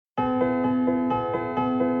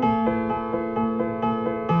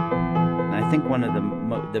think one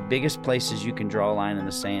of the biggest places you can draw a line in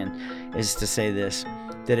the sand is to say this,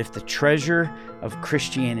 that if the treasure of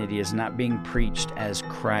Christianity is not being preached as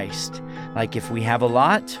Christ, like if we have a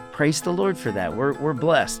lot, praise the Lord for that. We're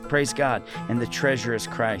blessed, praise God, and the treasure is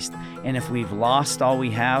Christ. And if we've lost all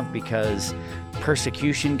we have because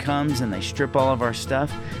persecution comes and they strip all of our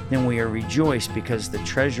stuff, then we are rejoiced because the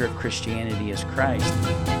treasure of Christianity is Christ.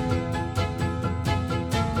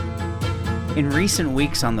 In recent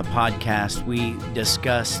weeks on the podcast, we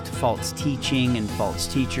discussed false teaching and false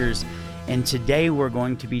teachers. And today we're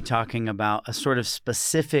going to be talking about a sort of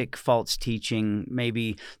specific false teaching,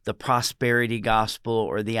 maybe the prosperity gospel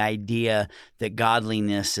or the idea that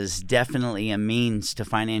godliness is definitely a means to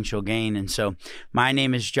financial gain. And so my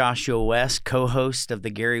name is Joshua West, co-host of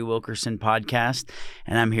the Gary Wilkerson podcast,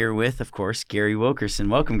 and I'm here with, of course, Gary Wilkerson.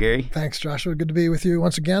 Welcome, Gary. Thanks, Joshua. Good to be with you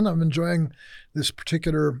once again. I'm enjoying this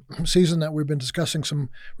particular season that we've been discussing some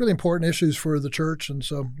really important issues for the church. And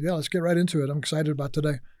so, let's get right into it. I'm excited about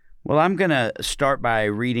today. Well, I'm going to start by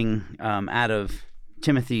reading out of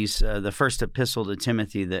Timothy's, the first epistle to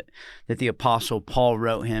Timothy that the Apostle Paul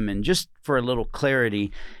wrote him. And just for a little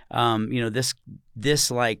clarity,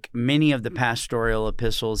 this like many of the pastoral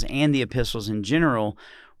epistles and the epistles in general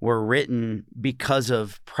were written because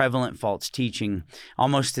of prevalent false teaching.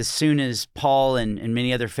 Almost as soon as Paul and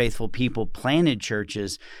many other faithful people planted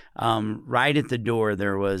churches, right at the door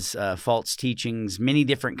there was false teachings, many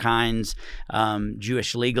different kinds,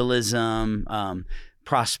 Jewish legalism,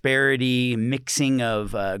 prosperity, mixing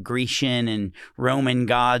of Grecian and Roman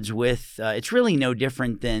gods with. It's really no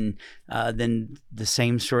different than the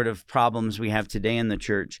same sort of problems we have today in the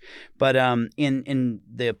church. But in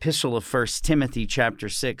the epistle of 1 Timothy chapter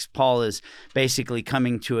 6, Paul is basically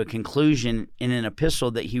coming to a conclusion in an epistle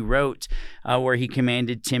that he wrote where he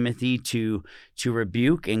commanded Timothy to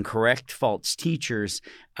rebuke and correct false teachers,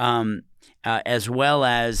 as well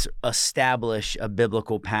as establish a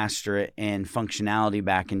biblical pastorate and functionality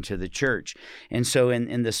back into the church. And so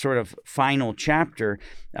in the sort of final chapter,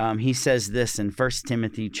 he says this in 1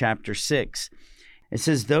 Timothy chapter 6. It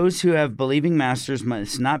says, "Those who have believing masters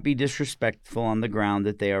must not be disrespectful on the ground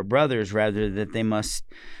that they are brothers, rather that they must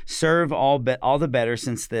serve all the better,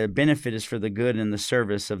 since the benefit is for the good and the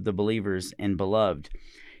service of the believers and beloved.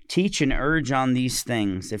 Teach and urge on these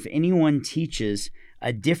things. If anyone teaches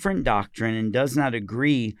a different doctrine and does not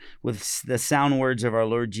agree with the sound words of our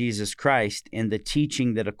Lord Jesus Christ and the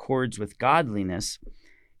teaching that accords with godliness,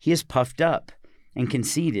 he is puffed up and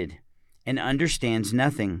conceited and understands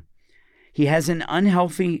nothing. He has an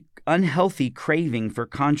unhealthy craving for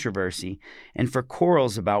controversy and for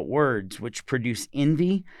quarrels about words, which produce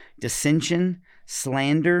envy, dissension,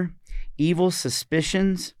 slander, evil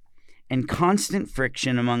suspicions, and constant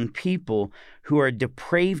friction among people who are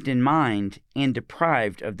depraved in mind and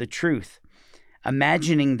deprived of the truth,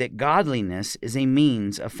 imagining that godliness is a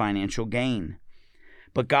means of financial gain.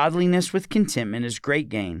 But godliness with contentment is great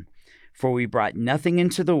gain, for we brought nothing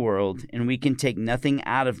into the world, and we can take nothing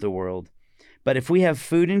out of the world. But if we have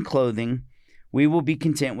food and clothing, we will be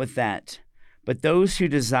content with that. But those who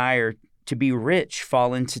desire to be rich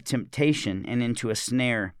fall into temptation and into a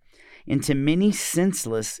snare, into many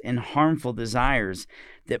senseless and harmful desires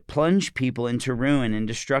that plunge people into ruin and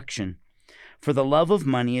destruction. For the love of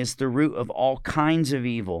money is the root of all kinds of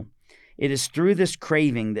evil. It is through this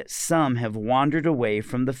craving that some have wandered away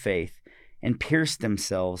from the faith and pierced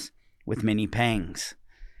themselves with many pangs."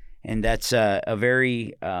 And that's a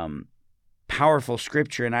very powerful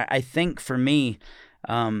scripture. And I think for me,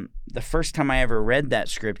 the first time I ever read that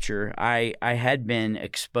scripture, I had been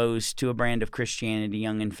exposed to a brand of Christianity,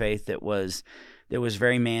 young in faith, that was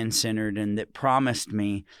very man-centered and that promised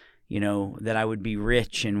me, that I would be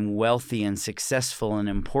rich and wealthy and successful and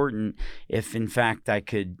important if, in fact, I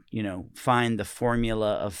could, find the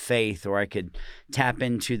formula of faith, or I could tap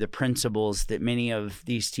into the principles that many of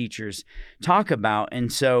these teachers talk about.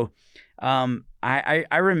 And so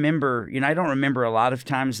I remember, I don't remember a lot of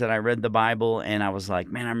times that I read the Bible and I was like,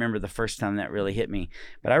 man, I remember the first time that really hit me.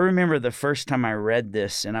 But I remember the first time I read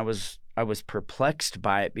this and I was perplexed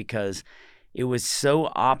by it because it was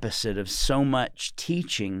so opposite of so much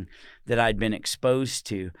teaching that I'd been exposed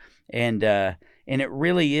to. And it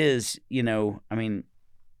really is, you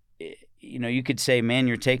could say, man,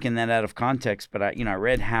 you're taking that out of context, but I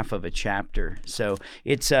read half of a chapter. So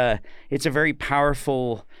it's a very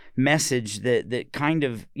powerful message that kind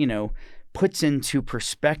of, puts into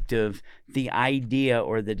perspective the idea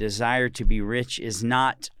or the desire to be rich is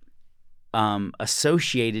not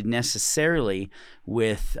associated necessarily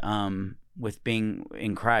with with being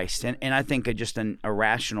in Christ. And I think just a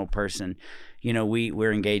rational person,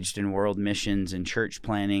 we're engaged in world missions and church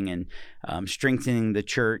planning and strengthening the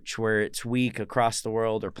church where it's weak across the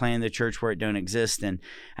world, or planting the church where it don't exist. And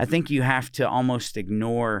I think you have to almost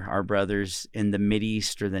ignore our brothers in the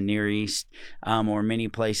Mideast or the Near East, or many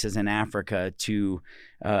places in Africa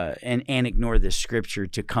and ignore this scripture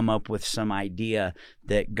to come up with some idea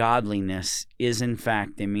that godliness is in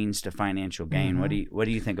fact a means to financial gain. Mm-hmm. What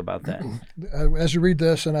do you think about that? As you read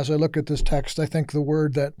this and as I look at this text, I think the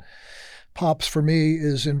word that pops for me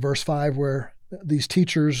is in verse 5, where these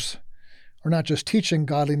teachers are not just teaching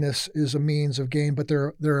godliness is a means of gain, but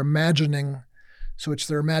they're imagining. So it's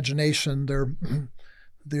their imagination.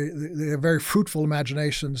 They have very fruitful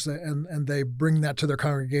imaginations, and they bring that to their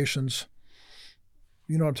congregations.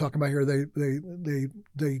 You know what I'm talking about here.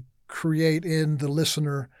 They create in the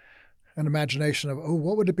listener an imagination of,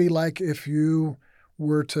 what would it be like if you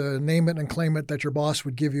were to name it and claim it that your boss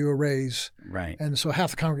would give you a raise? Right. And so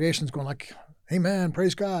half the congregation's going like, amen,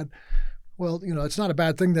 praise God. Well, it's not a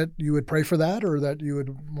bad thing that you would pray for that, or that you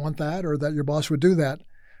would want that, or that your boss would do that.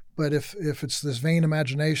 But if it's this vain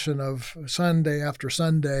imagination of Sunday after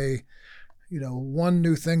Sunday, one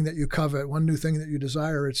new thing that you covet, one new thing that you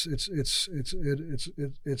desire, it's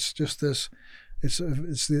just this, it's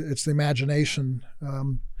the imagination,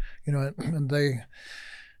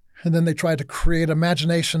 and then they try to create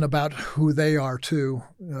imagination about who they are too.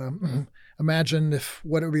 Imagine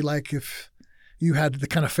what it would be like if you had the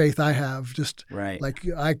kind of faith I have. Just right. Like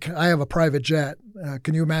I have a private jet.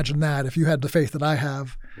 Can you imagine that if you had the faith that I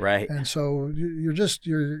have? Right. And so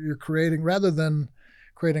you're creating, rather than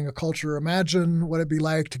creating a culture. Imagine what it'd be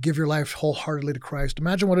like to give your life wholeheartedly to Christ.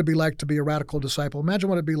 Imagine what it'd be like to be a radical disciple. Imagine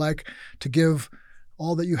what it'd be like to give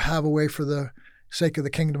all that you have away for the sake of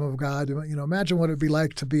the kingdom of God. Imagine what it'd be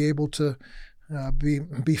like to be able to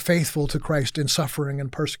be faithful to Christ in suffering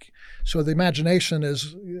and persecution. So the imagination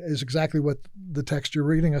is exactly what the text you're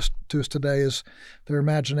reading to us today is. Their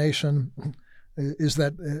imagination is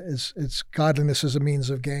that it's godliness as a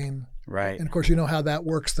means of gain. Right. And of course, you know how that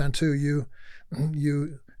works then too. You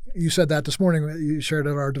said that this morning. You shared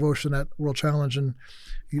at our devotion at World Challenge, and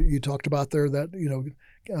you talked about there that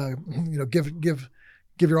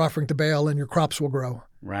give your offering to Baal and your crops will grow.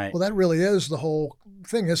 Right. Well, that really is the whole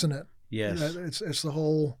thing, isn't it? Yes. It's the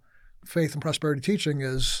whole faith and prosperity teaching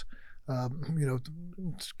is,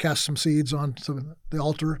 cast some seeds onto the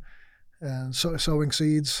altar and sowing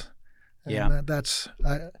seeds. And yeah.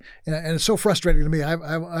 And it's so frustrating to me.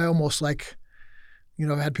 I almost like,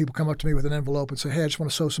 I've had people come up to me with an envelope and say, "Hey, I just want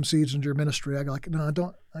to sow some seeds into your ministry." I go like, "No, I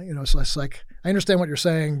don't." So it's like, I understand what you're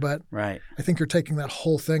saying, but right. I think you're taking that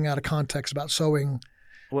whole thing out of context about sowing.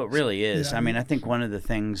 Well, it really is. Yeah. I mean, I think one of the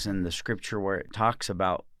things in the scripture where it talks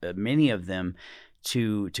about many of them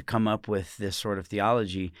to come up with this sort of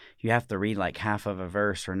theology, you have to read like half of a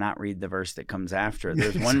verse or not read the verse that comes after it.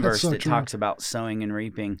 There's one verse that talks about sowing and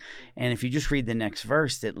reaping. And if you just read the next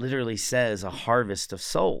verse, it literally says a harvest of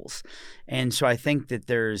souls. And so I think that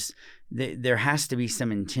there has to be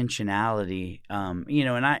some intentionality, and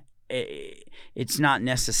it's not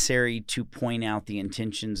necessary to point out the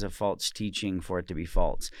intentions of false teaching for it to be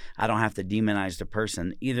false. I don't have to demonize the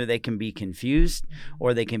person. Either they can be confused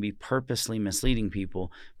or they can be purposely misleading people.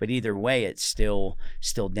 But either way, it's still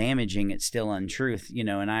damaging. It's still untruth.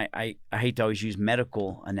 And I hate to always use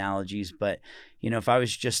medical analogies, but if I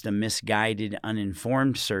was just a misguided,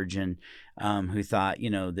 uninformed surgeon who thought,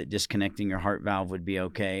 that disconnecting your heart valve would be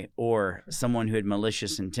okay, or someone who had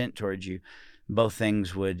malicious intent towards you, both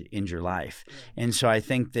things would end your life. And so I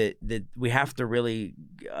think that we have to really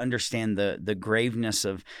understand the graveness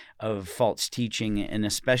of false teaching, and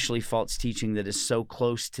especially false teaching that is so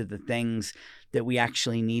close to the things that we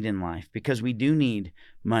actually need in life, because we do need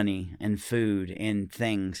money and food and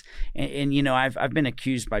things. And I've been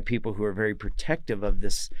accused by people who are very protective of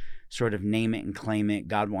this sort of name it and claim it,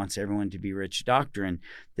 God wants everyone to be rich doctrine,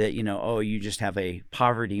 that, you just have a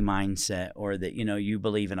poverty mindset, or that, you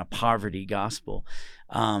believe in a poverty gospel.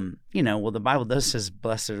 Well, the Bible does says,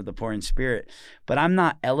 blessed are the poor in spirit, but I'm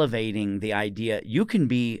not elevating the idea. You can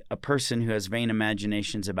be a person who has vain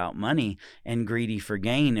imaginations about money and greedy for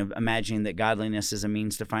gain, of imagining that godliness is a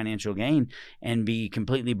means to financial gain, and be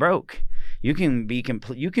completely broke. You can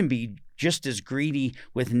be just as greedy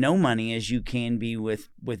with no money as you can be with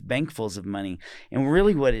bankfuls of money. And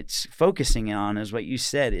really what it's focusing on is what you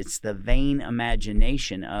said. It's the vain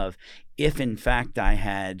imagination of, if in fact I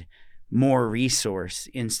had more resource,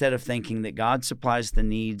 instead of thinking that God supplies the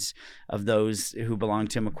needs of those who belong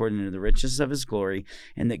to him according to the riches of his glory,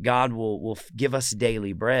 and that God will give us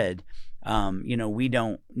daily bread. We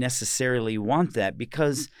don't necessarily want that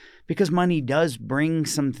because money does bring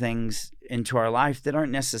some things into our life that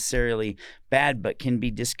aren't necessarily bad, but can be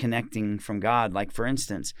disconnecting from God. Like, for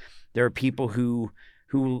instance, there are people who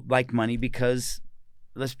like money because,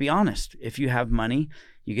 let's be honest, if you have money,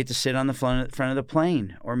 you get to sit on the front of the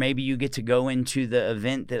plane, or maybe you get to go into the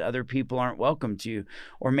event that other people aren't welcome to,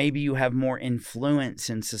 or maybe you have more influence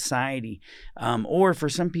in society, or for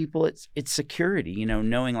some people it's security.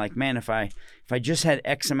 Knowing like, man, if I just had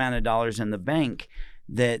X amount of dollars in the bank,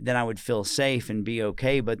 that I would feel safe and be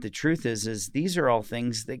okay. But the truth is these are all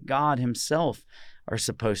things that God Himself are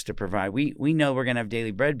supposed to provide. We know we're going to have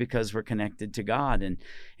daily bread because we're connected to God.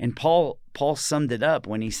 And Paul summed it up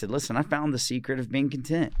when he said, listen, I found the secret of being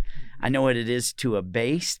content. I know what it is to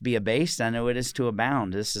be abased. I know what it is to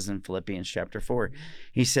abound. This is in Philippians chapter 4.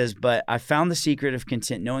 He says, but I found the secret of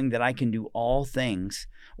content, knowing that I can do all things,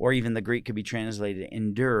 or even the Greek could be translated,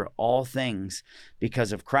 endure all things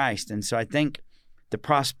because of Christ. And so I think the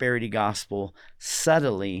prosperity gospel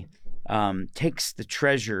subtly takes the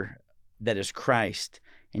treasure that is Christ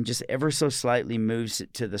and just ever so slightly moves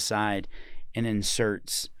it to the side and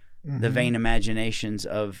inserts the vain imaginations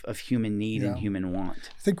of human need and human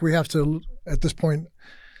want. I think we have to, at this point,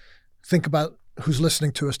 think about who's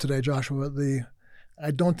listening to us today, Joshua.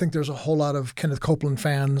 I don't think there's a whole lot of Kenneth Copeland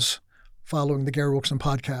fans following the Gary Wilkerson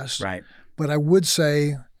podcast. Right. But I would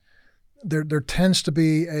say there tends to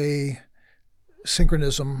be a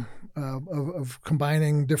synchronism of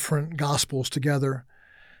combining different gospels together.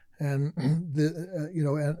 And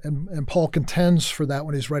and Paul contends for that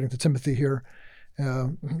when he's writing to Timothy here.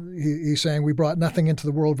 He's saying, we brought nothing into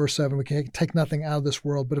the world, verse 7. We can take nothing out of this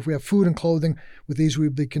world. But if we have food and clothing, with these we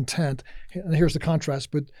will be content. And here's the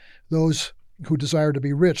contrast. But those who desire to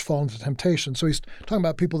be rich fall into temptation. So he's talking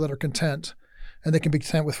about people that are content. And they can be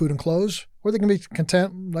content with food and clothes, or they can be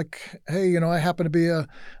content like, hey, I happen to be a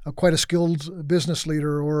quite a skilled business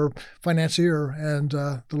leader or financier, and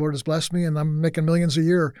the Lord has blessed me, and I'm making millions a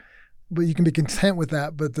year. But you can be content with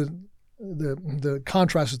that. But the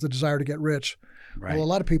contrast is the desire to get rich. Right. Well, a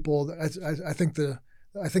lot of people, I think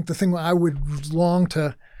the thing I would long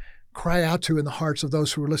to cry out to in the hearts of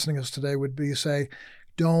those who are listening to us today would be say,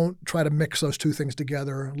 don't try to mix those two things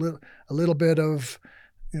together. A little bit of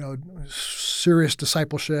serious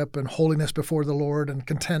discipleship and holiness before the Lord and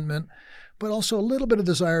contentment, but also a little bit of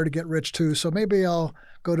desire to get rich too. So maybe I'll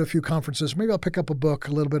go to a few conferences. Maybe I'll pick up a book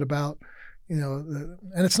a little bit about, and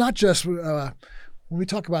it's not just, when we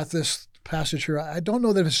talk about this passage here, I don't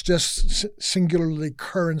know that it's just singularly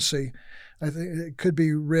currency. I think it could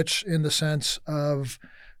be rich in the sense of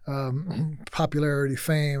popularity,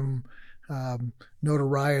 fame,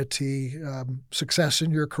 notoriety, success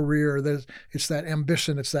in your career. It's that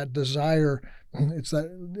ambition, it's that desire, it's that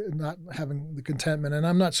not having the contentment. And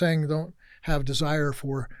I'm not saying don't have desire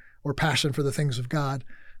for or passion for the things of God,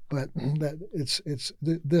 but that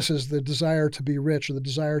this is the desire to be rich, or the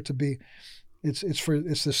desire to be. It's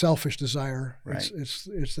the selfish desire. Right. It's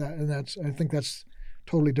that, and I think that's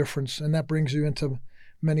totally different, and that brings you into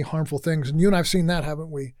many harmful things. And you and I've seen that,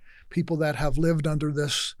 haven't we? People that have lived under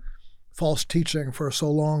this false teaching for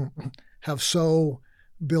so long have so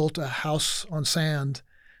built a house on sand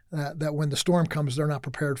that when the storm comes, they're not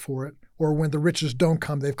prepared for it. Or when the riches don't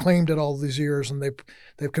come, they've claimed it all these years, and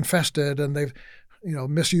they've confessed it, and they've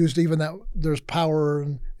misused even that there's power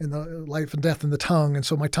in the life and death in the tongue. And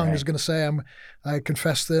so my tongue is going to say, I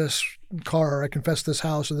confess this car, I confess this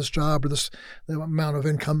house, or this job, or the amount of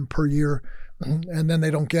income per year, and then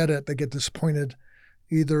they don't get it. They get disappointed.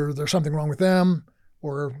 Either there's something wrong with them,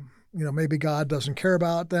 or maybe God doesn't care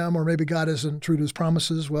about them, or maybe God isn't true to His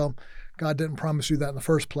promises. Well, God didn't promise you that in the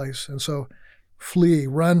first place, and so flee,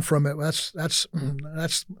 run from it. That's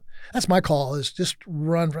my call, is just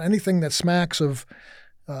run from anything that smacks of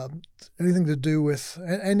anything to do with.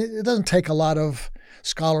 And it doesn't take a lot of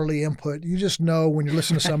scholarly input. You just know when you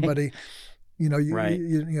listen to somebody.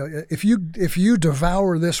 If you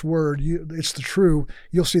devour this word, it's the true.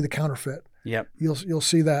 You'll see the counterfeit. Yep. You'll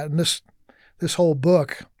see that, and this whole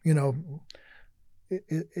book,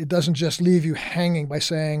 it doesn't just leave you hanging by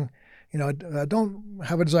saying, don't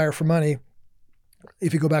have a desire for money.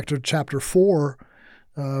 If you go back to chapter 4,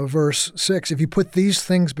 verse 6, if you put these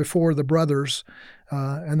things before the brothers,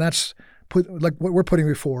 and that's like what we're putting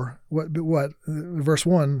before. What verse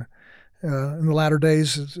 1. In the latter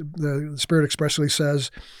days, the Spirit expressly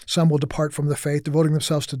says, some will depart from the faith, devoting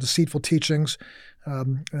themselves to deceitful teachings,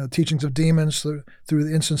 teachings of demons, through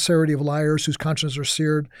the insincerity of liars whose consciences are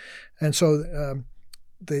seared. And so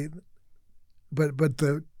but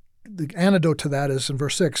the antidote to that is in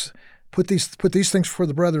verse 6, Put these things before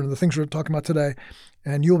the brethren, the things we're talking about today,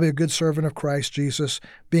 and you'll be a good servant of Christ Jesus,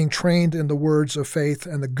 being trained in the words of faith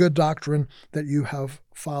and the good doctrine that you have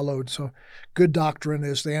followed. So, good doctrine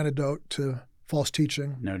is the antidote to false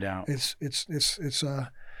teaching. No doubt.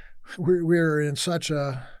 We're in such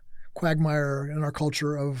a quagmire in our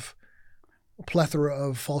culture of a plethora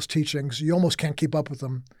of false teachings. You almost can't keep up with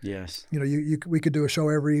them. Yes. We could do a show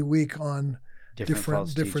every week on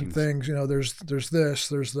different things. There's this.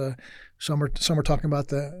 There's some are talking about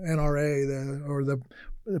the NRA, or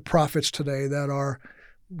the prophets today that are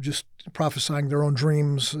just prophesying their own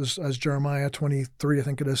dreams, as Jeremiah 23, I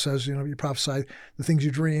think it is, says. You prophesy the things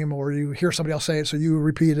you dream, or you hear somebody else say it, so you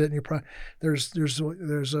repeat it. And there's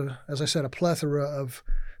as I said, a plethora of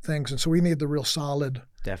things, and so we need the real solid.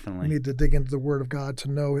 Definitely. We need to dig into the Word of God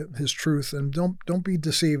to know His truth, and don't be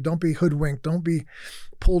deceived, don't be hoodwinked, don't be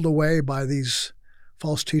pulled away by these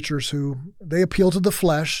false teachers who they appeal to the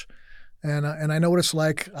flesh, and I know what it's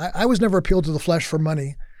like. I was never appealed to the flesh for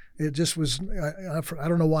money. It just was. I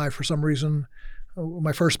don't know why. For some reason,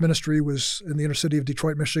 my first ministry was in the inner city of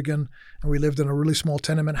Detroit, Michigan, and we lived in a really small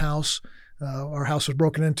tenement house. Our house was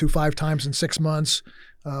broken into 5 times in 6 months.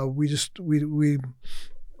 We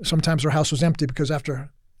sometimes our house was empty because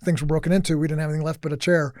after things were broken into, we didn't have anything left but a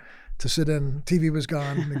chair to sit in. TV was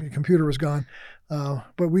gone, the computer was gone,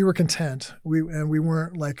 but we were content. We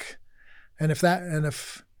weren't like, and if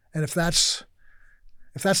that's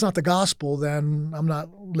not the gospel, then I'm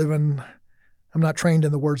not trained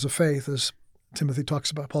in the words of faith, as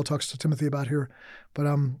Paul talks to Timothy about here. But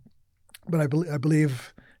I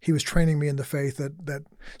believe he was training me in the faith that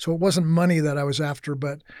so it wasn't money that I was after,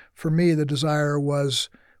 but for me the desire was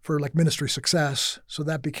for like ministry success. So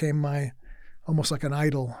that became my almost like an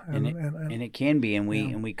idol. And it can be, and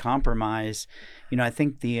we compromise. I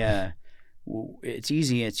think it's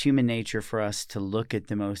easy. It's human nature for us to look at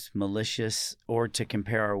the most malicious, or to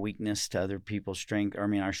compare our weakness to other people's strength,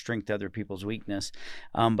 our strength to other people's weakness.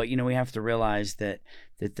 But we have to realize that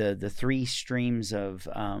the 3 streams of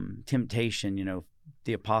temptation,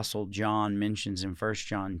 the Apostle John mentions in 1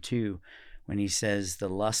 John 2, when he says the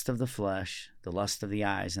lust of the flesh, the lust of the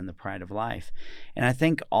eyes, and the pride of life. And I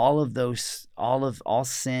think all of those, all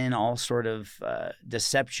sin, all sort of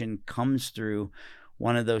deception comes through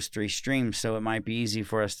one of those 3 streams. So it might be easy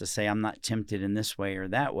for us to say, I'm not tempted in this way or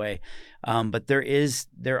that way. But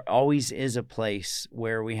there always is a place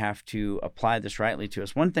where we have to apply this rightly to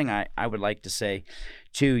us. One thing I would like to say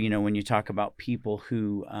too, when you talk about people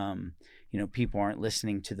who, people aren't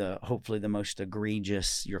listening to hopefully the most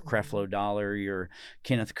egregious, your Creflo Dollar, your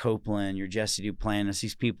Kenneth Copeland, your Jesse Duplantis,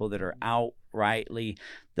 these people that are outrightly,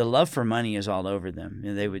 the love for money is all over them.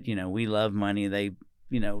 They would, we love money.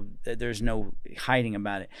 There's no hiding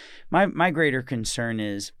about it. My greater concern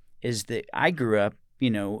is that I grew up,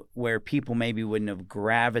 where people maybe wouldn't have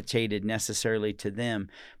gravitated necessarily to them,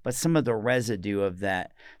 but some of the residue of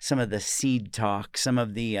that, some of the seed talk, some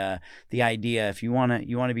of the idea, if you want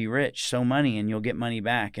to be rich, sow money and you'll get money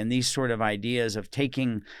back, and these sort of ideas of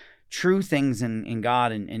taking true things in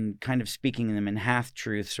God and kind of speaking them in half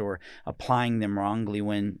truths or applying them wrongly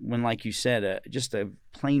when like you said, just a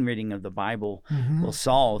plain reading of the Bible will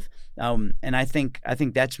solve. And I think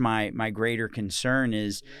that's my greater concern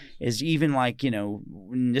is even like,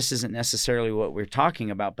 this isn't necessarily what we're talking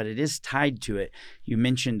about, but it is tied to it. You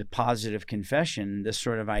mentioned positive confession, this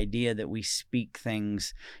sort of idea that we speak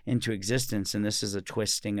things into existence. And this is a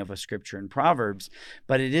twisting of a scripture in Proverbs,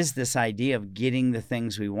 but it is this idea of getting the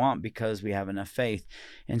things we want because we have enough faith.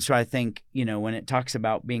 And so I think, when it talks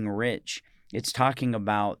about being rich, it's talking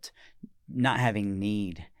about not having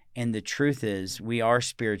need. And the truth is we are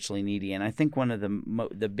spiritually needy. And I think one of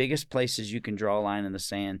the biggest places you can draw a line in the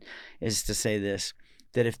sand is to say this,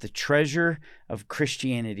 that if the treasure of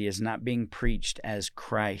Christianity is not being preached as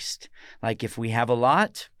Christ, like if we have a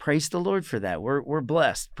lot, praise the Lord for that. We're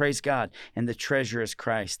blessed, praise God. And the treasure is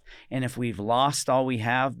Christ. And if we've lost all we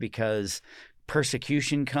have because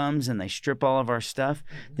persecution comes and they strip all of our stuff,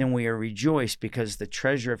 then we are rejoiced because the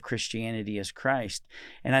treasure of Christianity is Christ.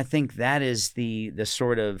 And I think that is the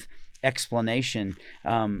sort of explanation.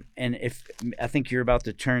 And if I think you're about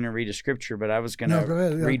to turn and read a scripture, but I was going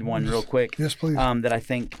to read one real quick. Yes, please. That I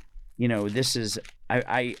think, this is,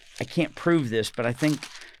 I can't prove this, but I think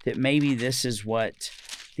that maybe this is what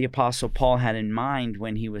the Apostle Paul had in mind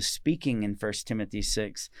when he was speaking in 1 Timothy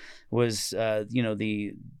 6 was,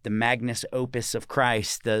 the magnus opus of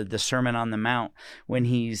Christ, the Sermon on the Mount, when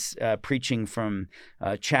he's preaching from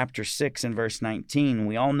chapter 6 and verse 19.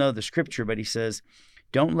 We all know the scripture, but he says,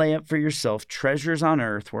 Don't lay up for yourself treasures on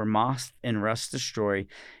earth where moth and rust destroy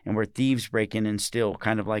and where thieves break in and steal,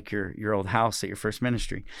 kind of like your old house at your first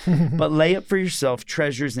ministry. But lay up for yourself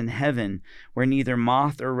treasures in heaven where neither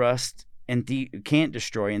moth or rust and can't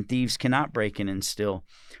destroy and thieves cannot break in and steal.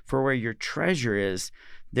 For where your treasure is,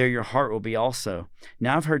 there your heart will be also.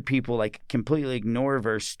 Now I've heard people like completely ignore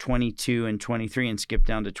verse 22 and 23 and skip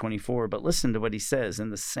down to 24, but listen to what he says in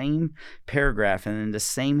the same paragraph and in the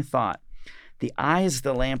same thought. The eye is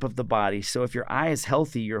the lamp of the body, so if your eye is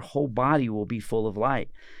healthy, your whole body will be full of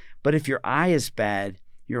light. But if your eye is bad,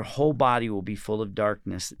 your whole body will be full of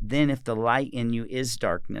darkness. Then if the light in you is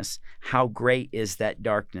darkness, how great is that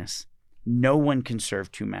darkness? No one can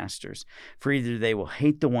serve two masters, for either they will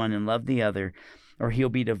hate the one and love the other, or he'll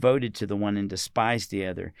be devoted to the one and despise the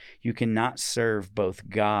other. You cannot serve both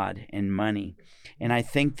God and money. And I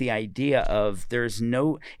think the idea of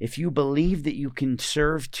if you believe that you can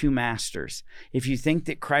serve two masters, if you think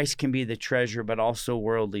that Christ can be the treasure but also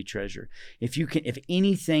worldly treasure, if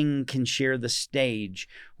anything can share the stage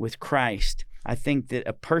with Christ, I think that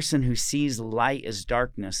a person who sees light as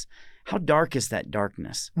darkness, how dark is that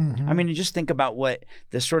darkness? Mm-hmm. I mean, just think about what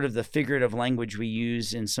the figurative language we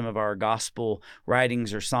use in some of our gospel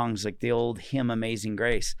writings or songs, like the old hymn, Amazing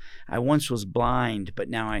Grace. I once was blind, but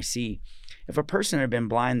now I see. If a person had been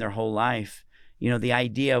blind their whole life, the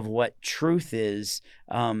idea of what truth is,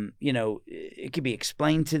 it could be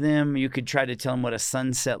explained to them. You could try to tell them what a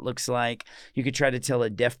sunset looks like. You could try to tell a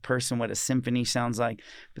deaf person what a symphony sounds like,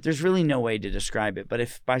 but there's really no way to describe it. But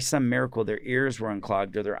if by some miracle their ears were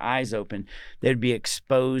unclogged or their eyes open, they'd be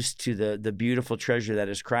exposed to the beautiful treasure that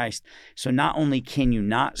is Christ. So not only can you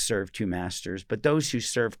not serve two masters, but those who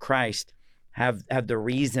serve Christ have the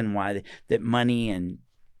reason why that money and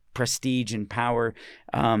prestige and power,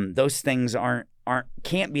 those things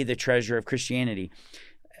can't be the treasure of Christianity.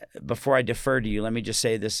 Before I defer to you, let me just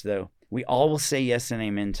say this, though. We all will say yes and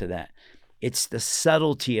amen to that. It's the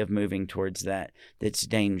subtlety of moving towards that that's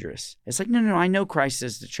dangerous. It's like, no, I know Christ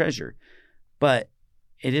is the treasure, but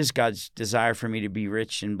it is God's desire for me to be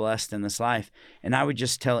rich and blessed in this life. And I would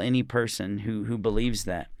just tell any person who believes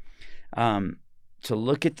that to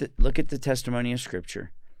look at the testimony of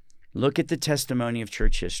Scripture. Look at the testimony of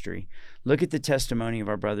church history. Look at the testimony of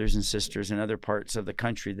our brothers and sisters in other parts of the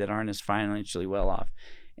country that aren't as financially well off.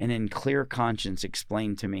 And in clear conscience,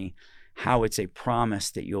 explain to me how it's a promise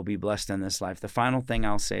that you'll be blessed in this life. The final thing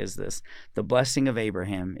I'll say is this. The blessing of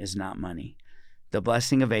Abraham is not money. The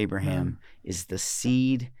blessing of Abraham is the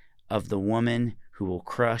seed of the woman who will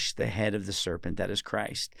crush the head of the serpent, that is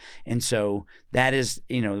Christ. And so that is,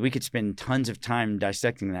 we could spend tons of time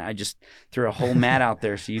dissecting that. I just threw a whole mat out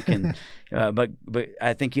there so you can, but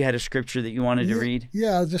I think you had a scripture that you wanted to read.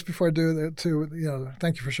 Yeah, just before I do that too,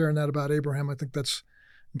 thank you for sharing that about Abraham. I think that's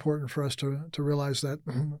important for us to realize that,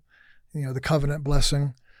 the covenant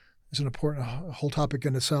blessing is an important whole topic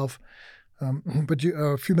in itself. But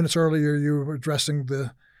a few minutes earlier, you were addressing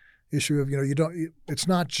the issue of, it's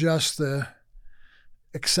not just the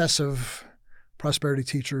excessive prosperity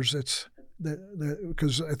teachers. It's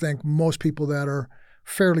because I think most people that are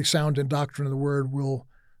fairly sound in doctrine of the word will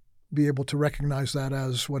be able to recognize that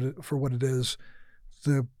as what it is.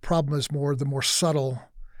 The problem is the more subtle.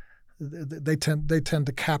 They tend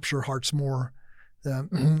to capture hearts more. A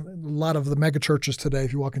lot of the mega churches today,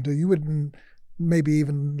 if you walk into, you wouldn't maybe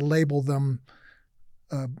even label them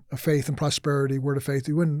a faith and prosperity, word of faith.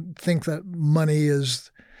 You wouldn't think that money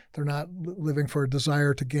is. They're not living for a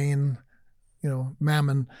desire to gain,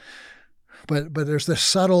 mammon. But there's this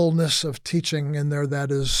subtleness of teaching in there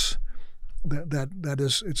that is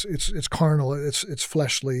it's carnal. It's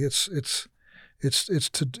fleshly. It's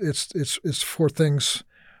for things,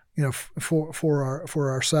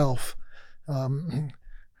 for ourself.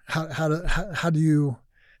 How do you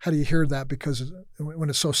hear that? Because when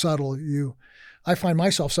it's so subtle, I find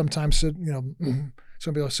myself sometimes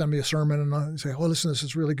somebody will send me a sermon and I'll say, "Oh, listen, this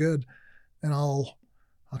is really good," and I'll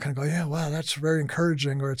kind of go, "Yeah, wow, that's very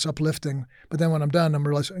encouraging," or "It's uplifting." But then when I'm done, I'm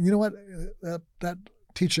realizing, you know what, that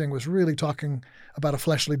teaching was really talking about a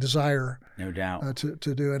fleshly desire, no doubt, to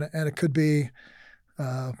do it, and it could be,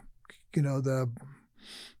 it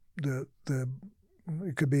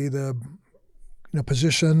could be the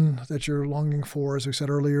position that you're longing for, as we said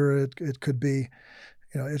earlier. It could be.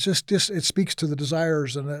 It's just it speaks to the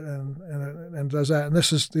desires and does that. And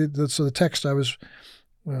this is the text I was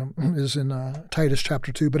is in Titus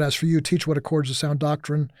chapter 2. But as for you, teach what accords with sound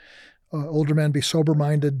doctrine. Older men, be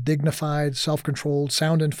sober-minded, dignified, self-controlled,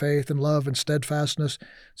 sound in faith and love and steadfastness.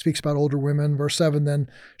 Speaks about older women. Verse 7, then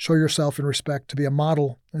show yourself in respect to be a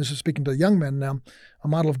model. And this is speaking to young men now, a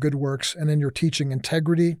model of good works, and in your teaching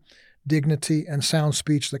integrity, dignity, and sound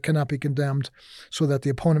speech that cannot be condemned, so that the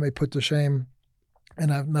opponent may put to shame and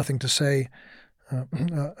have nothing to say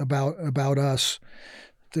about us.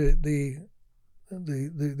 These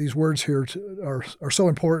words here are so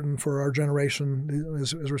important for our generation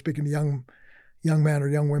as we're speaking to young men or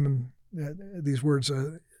young women. These words,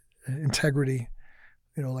 integrity,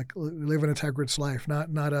 like live an integrous life,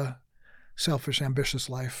 not a selfish, ambitious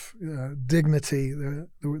life. Dignity,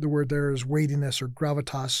 the word there is weightiness or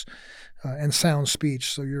gravitas, and sound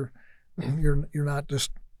speech. So you're not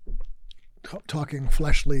just talking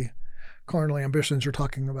fleshly, carnally ambitions. You're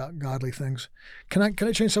talking about godly things. Can I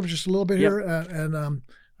change subject just a little bit here? And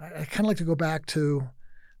I kind of like to go back to,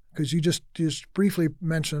 because you just briefly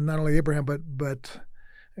mentioned not only Abraham, but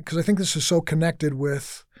because I think this is so connected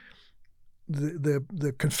with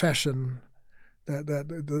the confession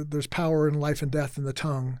that there's power in life and death in the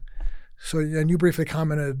tongue. So, and you briefly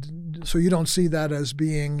commented, so you don't see that as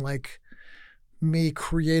being like me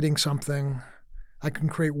creating something. I can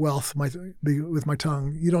create wealth with my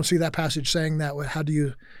tongue. You don't see that passage saying that.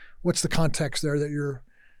 What's the context there that you're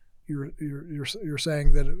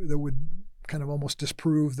saying that would kind of almost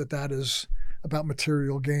disprove that is about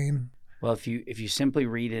material gain? Well, if you simply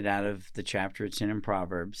read it out of the chapter it's in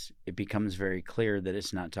Proverbs, it becomes very clear that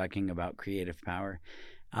it's not talking about creative power.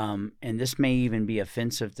 And this may even be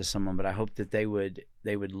offensive to someone, but I hope that they would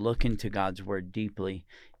look into God's word deeply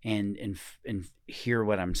and hear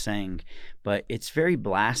what I'm saying. But it's very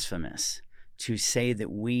blasphemous to say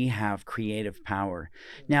that we have creative power.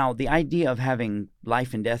 Now, the idea of having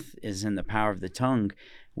life and death is in the power of the tongue.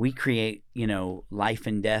 We create, life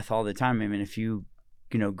and death all the time. I mean, if you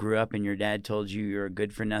grew up and your dad told you you're a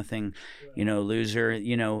good for nothing, loser,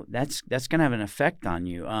 that's going to have an effect on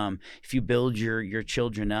you. If you build your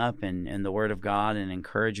children up and the word of God and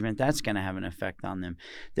encouragement, that's going to have an effect on them.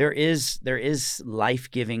 There is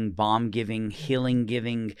life-giving, balm-giving,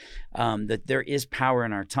 healing-giving, that there is power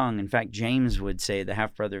in our tongue. In fact, James would say, the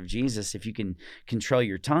half-brother of Jesus, if you can control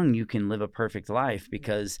your tongue, you can live a perfect life,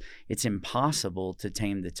 because it's impossible to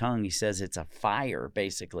tame the tongue. He says it's a fire,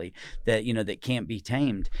 basically, that can't be tamed.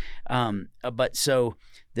 But so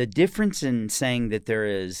the difference in saying that there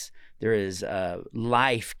is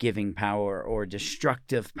life-giving power or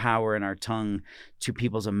destructive power in our tongue to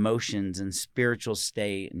people's emotions and spiritual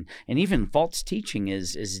state, and even false teaching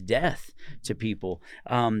is death to people.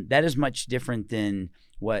 That is much different than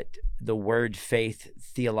what the word faith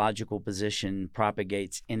theological position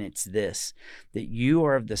propagates, and it's this: that you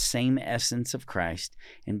are of the same essence of Christ,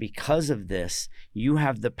 and because of this, you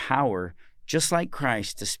have the power, just like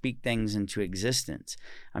Christ, to speak things into existence.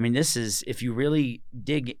 I mean, this is, if you really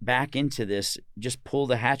dig back into this, just pull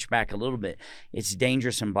the hatch back a little bit, it's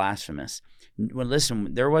dangerous and blasphemous. Well,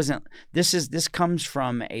 listen, this comes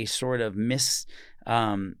from a sort of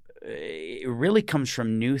it really comes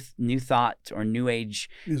from new thought or new age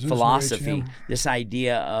philosophy. New age, yeah. This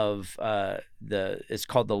idea of it's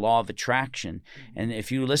called the law of attraction. And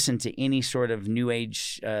if you listen to any sort of new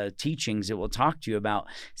age teachings, it will talk to you about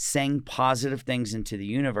saying positive things into the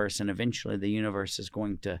universe, and eventually the universe is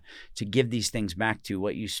going to give these things back to you.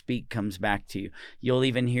 What you speak comes back to you. You'll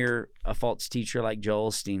even hear a false teacher like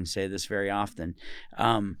Joel Osteen say this very often.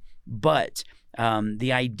 But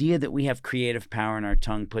the idea that we have creative power in our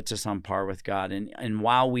tongue puts us on par with God. And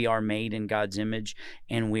while we are made in God's image,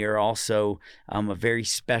 and we are also a very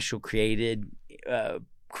special created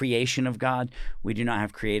creation of God, we do not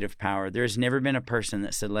have creative power. There's never been a person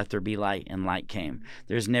that said, "Let there be light," and light came.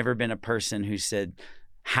 There's never been a person who said,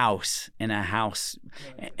 "house," in a house.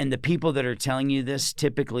 And the people that are telling you this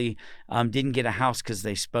typically didn't get a house because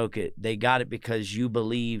they spoke it. They got it because you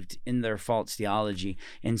believed in their false theology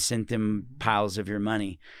and sent them piles of your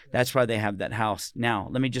money. That's why they have that house. Now,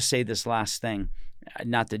 let me just say this last thing,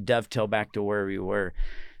 not to dovetail back to where we were.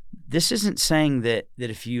 This isn't saying that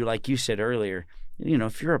if you, like you said earlier,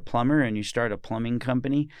 if you're a plumber and you start a plumbing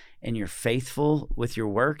company and you're faithful with your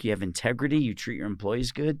work, you have integrity, you treat your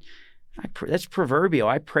employees good, that's proverbial.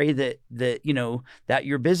 I pray that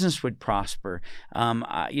your business would prosper.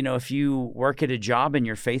 If you work at a job and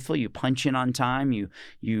you're faithful, you punch in on time, you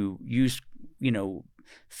use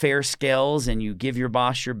fair scales, and you give your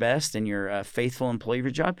boss your best, and you're a faithful employee of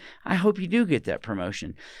your job, I hope you do get that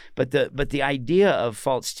promotion. But the idea of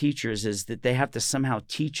false teachers is that they have to somehow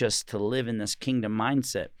teach us to live in this kingdom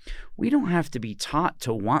mindset. We don't have to be taught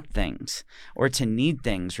to want things or to need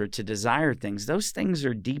things or to desire things. Those things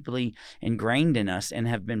are deeply ingrained in us and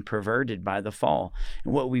have been perverted by the fall.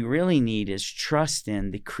 And what we really need is trust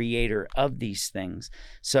in the creator of these things.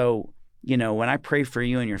 So when I pray for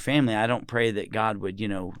you and your family, I don't pray that God would,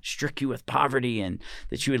 strike you with poverty and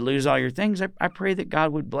that you would lose all your things. I pray that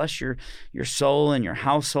God would bless your soul and your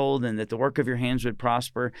household, and that the work of your hands would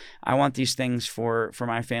prosper. I want these things for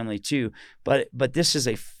my family too. But this is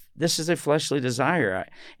a fleshly desire.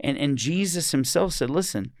 And Jesus himself said,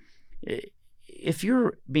 listen, if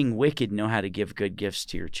you're being wicked, know how to give good gifts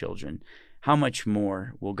to your children, how much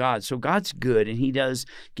more will God? So God's good, and he does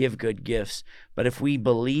give good gifts. But if we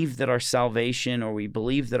believe that our salvation, or we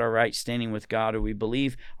believe that our right standing with God, or we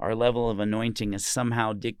believe our level of anointing is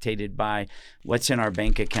somehow dictated by what's in our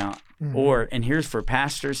bank account, and here's for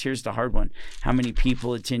pastors, here's the hard one: how many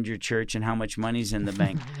people attend your church and how much money's in the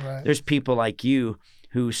bank? Right. There's people like you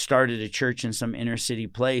who started a church in some inner city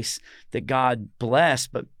place that God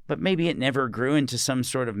blessed, but maybe it never grew into some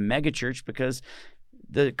sort of mega church because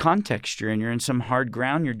the context you're in some hard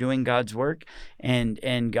ground, you're doing God's work, and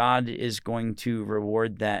God is going to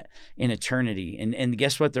reward that in eternity. And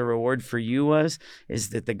guess what the reward for you is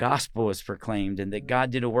that the gospel was proclaimed, and that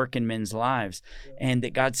God did a work in men's lives, and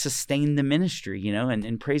that God sustained the ministry,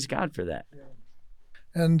 and praise God for that.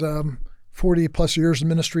 And 40 plus years in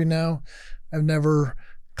ministry now, I've never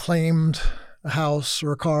claimed a house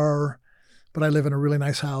or a car, but I live in a really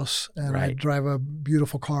nice house, and Right. I drive a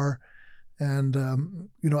beautiful car. And,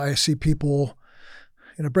 I see people,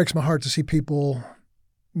 it breaks my heart to see people,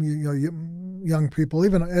 young people,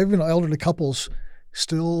 even elderly couples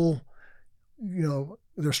still,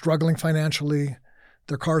 they're struggling financially,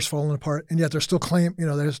 their car's falling apart, and yet they're still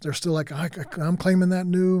they're still like, I'm claiming that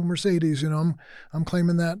new Mercedes, I'm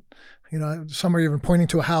claiming that, some are even pointing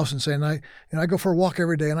to a house and saying, I go for a walk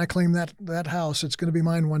every day and I claim that house, it's going to be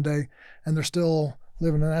mine one day. And they're still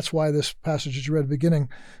living. And that's why this passage that you read at the beginning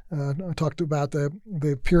talked about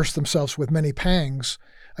they pierced themselves with many pangs.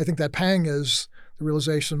 I think that pang is the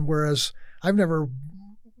realization, whereas I've never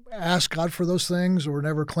asked God for those things, or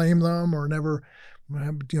never claimed them, or never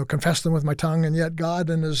confessed them with my tongue, and yet God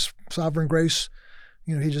in his sovereign grace,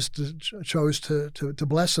 he just chose to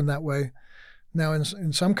bless in that way. Now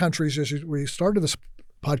in some countries, as we started this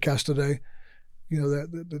podcast today,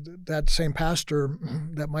 that same pastor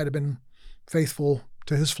that might have been faithful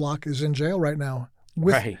to his flock is in jail right now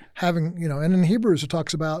with Right. having, and in Hebrews it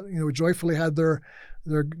talks about, joyfully had their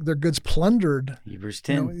goods plundered. Hebrews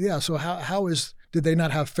 10. So did they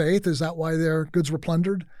not have faith? Is that why their goods were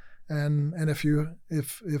plundered? And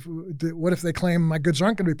what if they claim my goods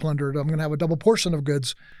aren't going to be plundered? I'm going to have a double portion of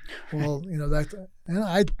goods. Well, that, and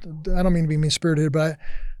I don't mean to be mean-spirited, but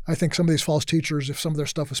I think some of these false teachers, if some of their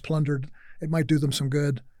stuff is plundered, it might do them some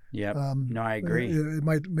good. Yep. No, I agree.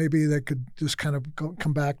 Maybe they could just kind of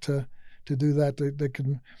come back to do that. They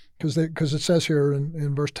can, because it says here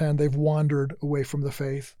in verse 10, they've wandered away from the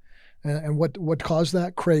faith, and what caused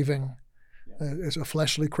that? Craving. It's a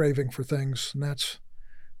fleshly craving for things, and that's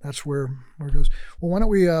where it goes. Well, why don't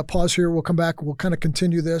we pause here? We'll come back. We'll kind of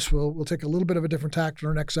continue this. We'll take a little bit of a different tack in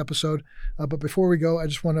our next episode. But before we go, I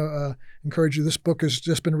just want to encourage you. This book has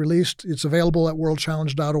just been released. It's available at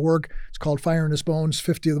worldchallenge.org. It's called Fire in His Bones,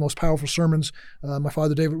 50 of the Most Powerful Sermons my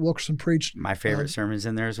father, David Wilkerson, preached. My favorite sermon's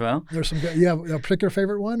in there as well. There's some good. You have a particular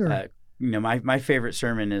favorite one? Or? My favorite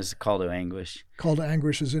sermon is Call to Anguish. Call to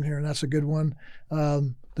Anguish is in here, and that's a good one.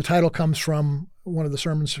 The title comes from one of the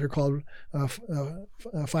sermons here called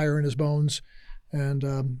Fire in His Bones.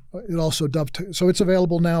 And it also dovetails. So it's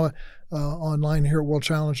available now online here at World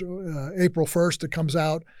Challenge. April 1st, it comes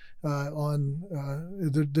out on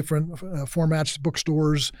the different formats,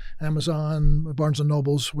 bookstores, Amazon, Barnes &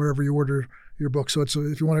 Nobles, wherever you order your book. So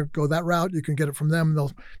if you want to go that route, you can get it from them.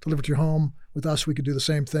 They'll deliver it to your home. With us, we could do the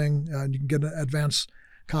same thing. And you can get an advance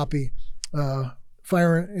copy.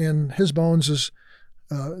 Fire in His Bones is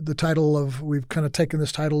the title of, we've kind of taken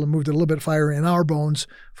this title and moved it a little bit, Fire in Our Bones,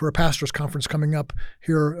 for a pastors conference coming up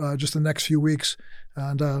here just the next few weeks.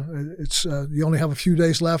 And it's you only have a few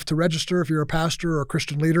days left to register if you're a pastor or a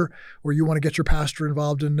Christian leader, or you want to get your pastor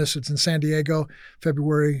involved in this. It's in San Diego,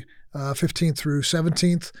 February 15th through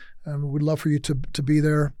 17th. And we'd love for you to be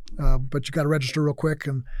there. But you got to register real quick.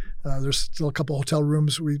 And there's still a couple hotel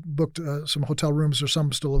rooms. We booked some hotel rooms. There's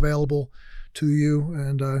some still available to you.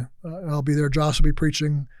 And I'll be there. Josh will be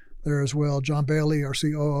preaching there as well. John Bailey, our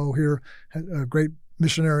COO here, a great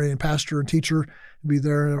missionary and pastor and teacher, be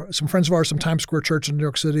there. Some friends of ours from Times Square Church in New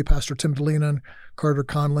York City, Pastor Tim DeLina and Carter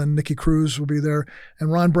Conlon, Nikki Cruz will be there,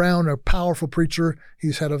 and Ron Brown, a powerful preacher.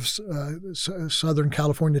 He's head of Southern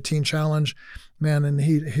California Teen Challenge, man, and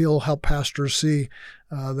he'll help pastors see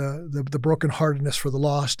the brokenheartedness for the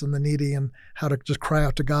lost and the needy, and how to just cry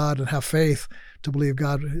out to God and have faith to believe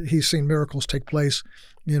God. He's seen miracles take place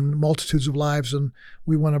in multitudes of lives, and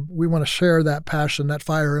we want to share that passion, that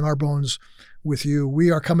fire in our bones with you.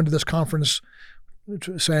 We are coming to this conference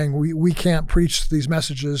saying we can't preach these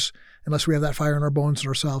messages unless we have that fire in our bones and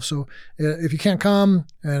ourselves. So if you can't come,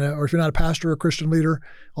 or if you're not a pastor or a Christian leader,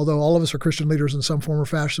 although all of us are Christian leaders in some form or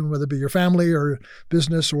fashion, whether it be your family or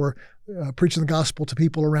business or preaching the gospel to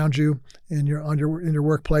people around you in your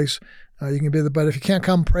workplace, you can be there. But if you can't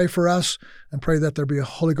come, pray for us and pray that there be a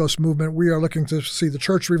Holy Ghost movement. We are looking to see the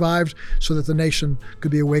church revived so that the nation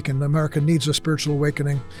could be awakened. America needs a spiritual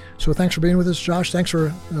awakening. So thanks for being with us, Josh. Thanks for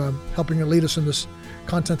helping to lead us in this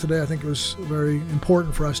content today. I think it was very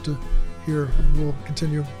important for us to hear, and we'll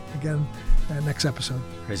continue again next episode.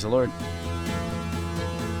 Praise the Lord.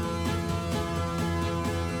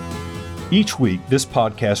 Each week, this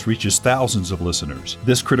podcast reaches thousands of listeners.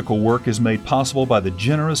 This critical work is made possible by the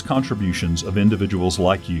generous contributions of individuals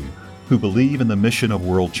like you who believe in the mission of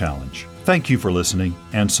World Challenge. Thank you for listening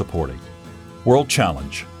and supporting. World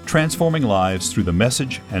Challenge, transforming lives through the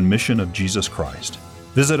message and mission of Jesus Christ.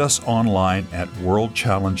 Visit us online at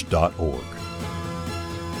worldchallenge.org.